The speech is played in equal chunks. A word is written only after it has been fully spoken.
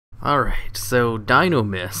Alright, so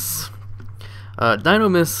Dinomist.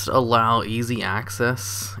 Dinomist allow easy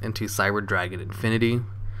access into Cyber Dragon Infinity,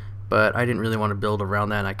 but I didn't really want to build around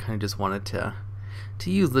that. I kind of just wanted to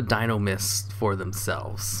use the Dinomist for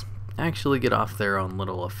themselves. Actually get off their own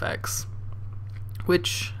little effects,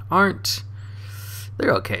 which aren't...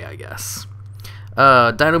 they're okay, I guess.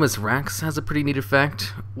 Dinomist Rex has a pretty neat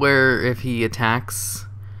effect, where if he attacks...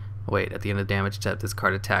 wait, at the end of the damage step, this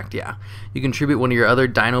card attacked, yeah. You contribute one of your other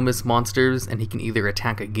Dinomist monsters, and he can either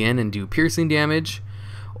attack again and do piercing damage,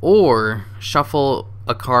 or shuffle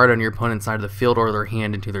a card on your opponent's side of the field or their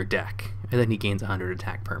hand into their deck, and then he gains 100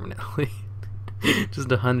 attack permanently. Just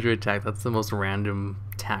 100 attack, that's the most random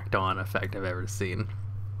tacked on effect I've ever seen.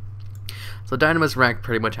 So Dinomist Rex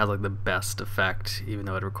pretty much has like the best effect, even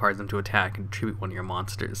though it requires them to attack and contribute one of your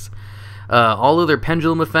monsters. All of their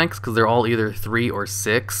pendulum effects, because they're all either 3 or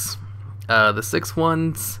 6. The 6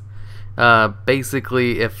 ones,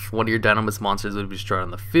 basically, if one of your Dinomist monsters would be destroyed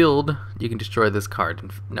on the field, you can destroy this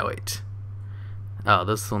card. No, wait. Oh,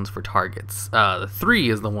 this one's for targets. The 3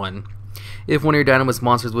 is the one. If one of your Dinomist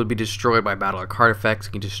monsters would be destroyed by battle or card effects,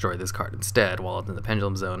 you can destroy this card instead while it's in the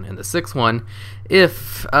pendulum zone. And the 6th one,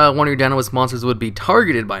 if one of your Dinomist monsters would be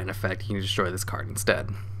targeted by an effect, you can destroy this card instead.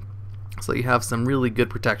 So you have some really good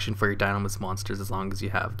protection for your Dinomist monsters as long as you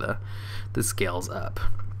have the scales up,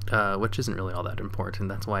 which isn't really all that important.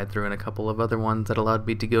 That's why I threw in a couple of other ones that allowed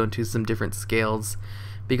me to go into some different scales,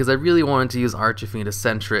 because I really wanted to use Archfiend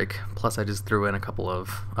Eccentric, plus I just threw in a couple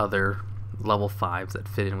of other level 5s that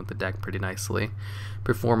fit in with the deck pretty nicely.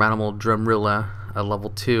 Perform Animal Drumrilla, a level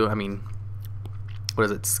 2, what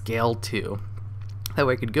is it, scale 2. That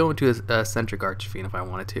way I could go into a Eccentric Archfiend if I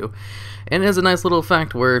wanted to. And it has a nice little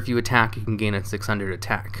effect where if you attack, you can gain a 600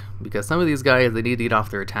 attack. Because some of these guys, they need to get off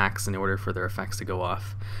their attacks in order for their effects to go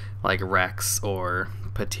off. Like Rex, or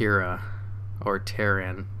Patira, or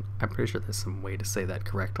Terran. I'm pretty sure there's some way to say that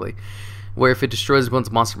correctly. Where if it destroys one's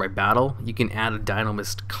monster by battle, you can add a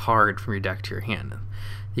Dinomist card from your deck to your hand.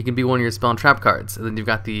 You can be one of your spell and trap cards. And then you've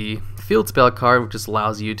got the field spell card, which just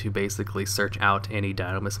allows you to basically search out any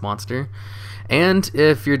Dinomist monster. And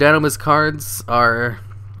if your Dinomist cards are,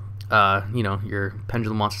 your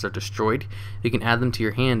pendulum monsters are destroyed, you can add them to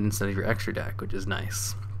your hand instead of your extra deck, which is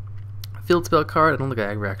nice. Field spell card, I don't think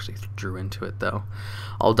I ever actually drew into it though.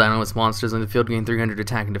 All Dinomist monsters in the field gain 300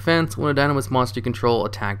 attack and defense. When a Dinomist monster you control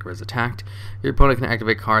attacked or is attacked, your opponent can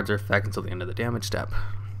activate cards or effects until the end of the damage step.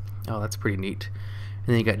 Oh, that's pretty neat.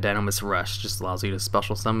 And then you got Dinomist Rush, just allows you to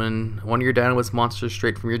special summon one of your Dinomist monsters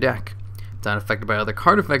straight from your deck. It's not affected by other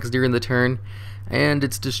card effects during the turn, and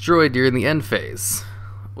it's destroyed during the end phase,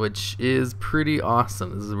 which is pretty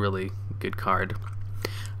awesome. This is a really good card.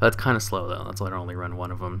 That's kind of slow though, that's why I only run one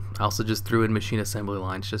of them. I also just threw in machine assembly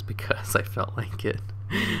lines just because I felt like it.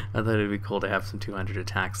 I thought it'd be cool to have some 200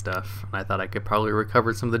 attack stuff, and I thought I could probably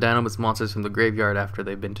recover some of the Dinomist monsters from the graveyard after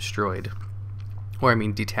they've been destroyed. Or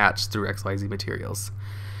detached through XYZ materials.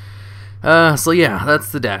 So yeah,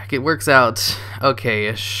 that's the deck. It works out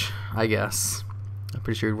okay-ish, I guess. I'm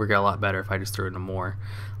pretty sure it would work out a lot better if I just threw in more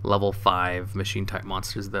level 5 machine type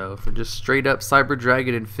monsters though, for just straight up Cyber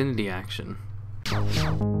Dragon Infinity action.